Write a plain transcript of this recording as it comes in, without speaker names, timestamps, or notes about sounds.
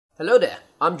Hello there,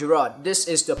 I'm Gerard. This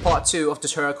is the part 2 of the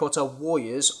Terracotta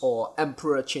Warriors or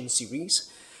Emperor Qin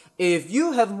series. If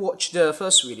you haven't watched the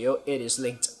first video, it is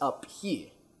linked up here.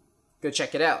 Go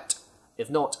check it out.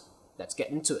 If not, let's get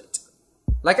into it.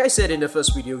 Like I said in the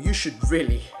first video, you should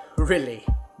really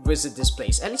visit this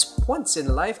place at least once in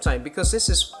a lifetime, because this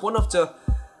is one of the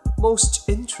most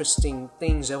interesting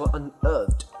things ever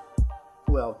unearthed.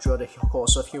 Well, throughout the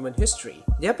course of human history.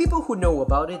 There are people who know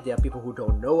about it, there are people who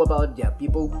don't know about it, there are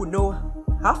people who know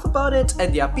half about it,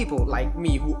 and there are people like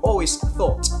me who always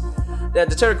thought that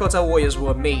the Terracotta Warriors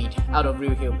were made out of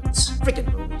real humans. Freaking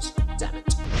movies, damn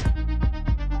it.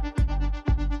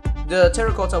 The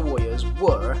Terracotta Warriors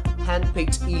were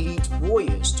hand-picked elite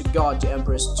warriors to guard the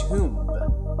Emperor's tomb.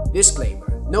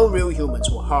 Disclaimer: no real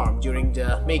humans were harmed during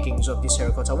the makings of these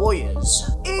Terracotta Warriors.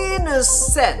 In a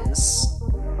sense,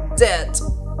 that,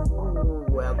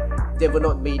 well, they were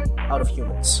not made out of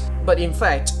humans. But in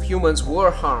fact, humans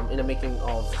were harmed in the making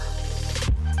of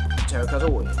Terracotta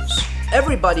Warriors.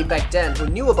 Everybody back then who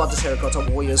knew about the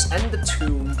Terracotta Warriors and the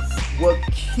tomb were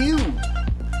killed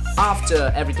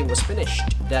after everything was finished.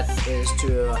 That is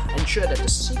to ensure that the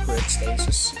secret stays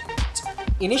a secret.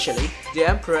 Initially, the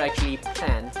Emperor actually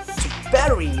planned to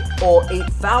bury all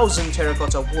 8,000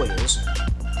 Terracotta Warriors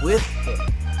with him,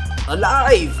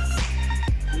 alive!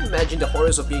 Imagine the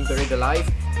horrors of being buried alive.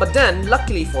 But then,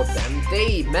 luckily for them,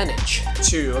 they managed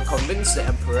to convince the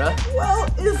Emperor, well,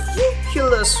 if you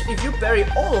kill us, if you bury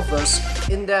all of us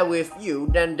in there with you,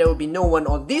 then there will be no one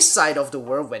on this side of the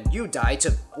world when you die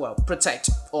to, well,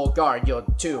 protect or guard your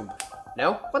tomb.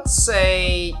 No? Let's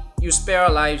say you spare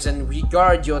our lives and we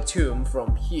guard your tomb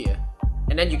from here.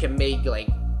 And then you can make, like,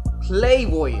 clay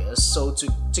warriors, so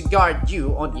to guard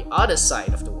you on the other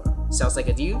side of the world. Sounds like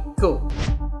a deal? Cool.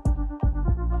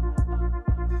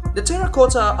 The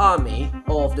Terracotta army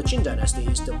of the Qin dynasty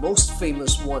is the most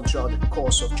famous one throughout the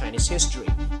course of Chinese history.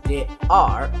 There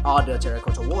are other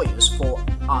Terracotta warriors for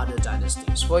other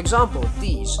dynasties. For example,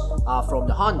 these are from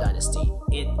the Han dynasty.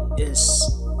 It is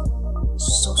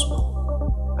so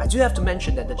small. I do have to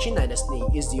mention that the Qin dynasty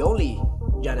is the only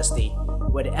dynasty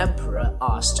where the emperor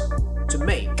asked to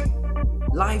make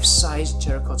life-size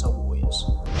Terracotta warriors.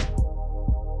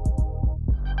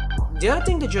 The other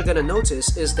thing that you're gonna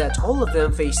notice is that all of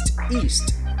them faced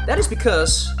east. That is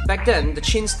because back then the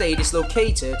Qin state is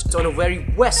located on the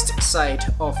very west side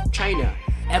of China.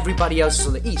 Everybody else is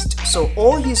on the east, so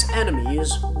all his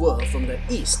enemies were from the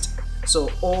east.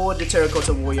 So all the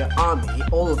Terracotta warrior army,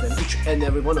 all of them, each and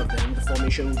every one of them, the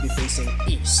formation will be facing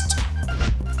east.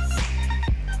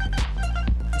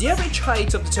 The average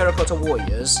height of the Terracotta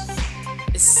warriors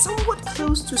is somewhat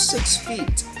close to 6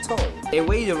 feet tall. They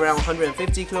weigh around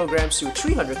 150 kilograms to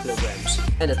 300 kilograms,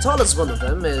 and the tallest one of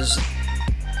them is,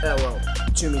 well,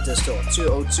 2 meters tall,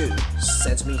 202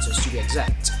 centimeters to be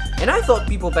exact. And I thought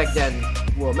people back then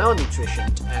were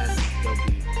malnutritioned and they'll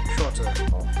be shorter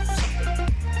or something.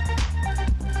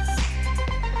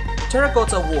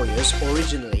 Terracotta warriors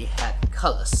originally had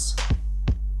colors.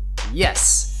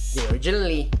 Yes, they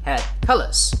originally had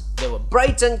colors. They were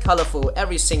bright and colorful.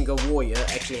 Every single warrior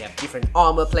actually have different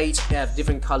armor plates, they have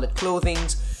different colored clothing.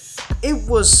 It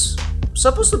was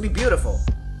supposed to be beautiful.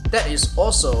 That is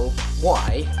also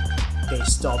why they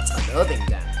stopped unearthing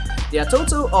them. There are a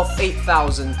total of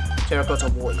 8,000 Terracotta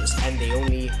warriors and they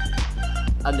only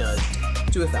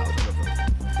unearthed 2,000 of them.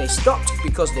 They stopped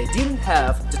because they didn't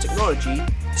have the technology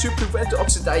to prevent the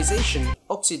oxidation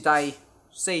of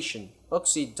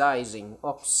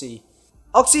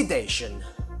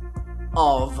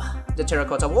the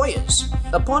Terracotta warriors.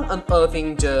 Upon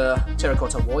unearthing the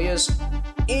Terracotta warriors,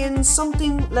 in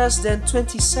something less than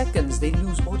 20 seconds they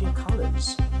lose all their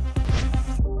colors.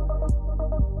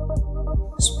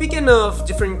 Speaking of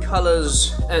different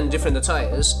colors and different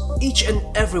attires, each and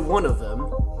every one of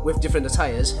them with different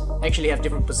attires actually have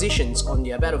different positions on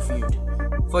their battlefield.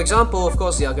 For example, of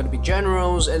course, there are going to be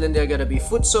generals, and then there are going to be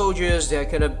foot soldiers, there are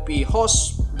going to be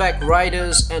horseback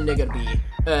riders, and there are going to be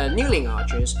kneeling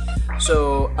archers.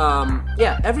 So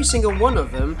yeah, every single one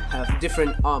of them have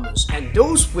different armors, and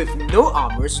those with no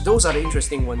armors, those are the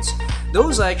interesting ones.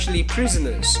 Those are actually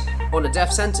prisoners on a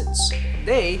death sentence.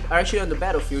 They are actually on the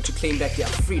battlefield to claim back their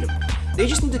freedom. They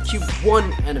just need to kill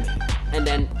one enemy, and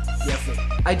then they're free.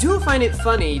 I do find it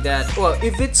funny that, well,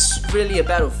 if it's really a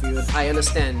battlefield, I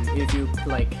understand if you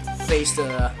like place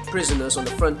the prisoners on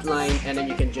the front line and then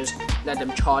you can just let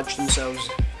them charge themselves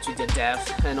to their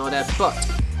death and all that, but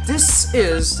this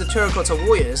is the Terracotta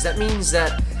warriors. That means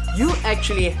that you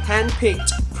actually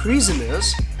handpicked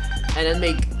prisoners and then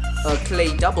make a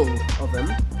clay double of them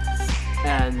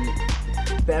and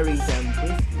bury them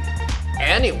with you.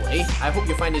 Anyway, I hope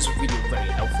you find this video very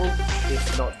helpful.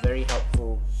 If not very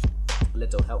helpful,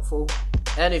 little helpful.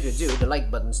 And if you do, the like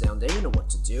button's down there, you know what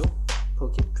to do.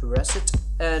 Poke it, caress it.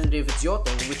 And if it's your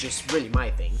thing, which is really my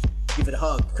thing, give it a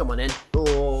hug. Come on in.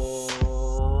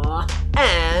 Aww.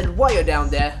 And while you're down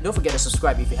there, don't forget to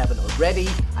subscribe if you haven't already.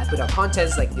 I put out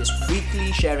contents like this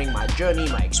weekly, sharing my journey,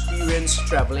 my experience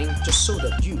traveling, just so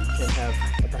that you can have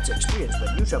a better experience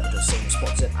when you travel to the same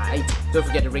spots that I do. Don't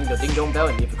forget to ring the ding dong bell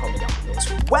and leave a comment down below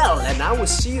as well. And I will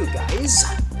see you guys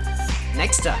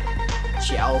next time.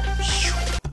 Ciao.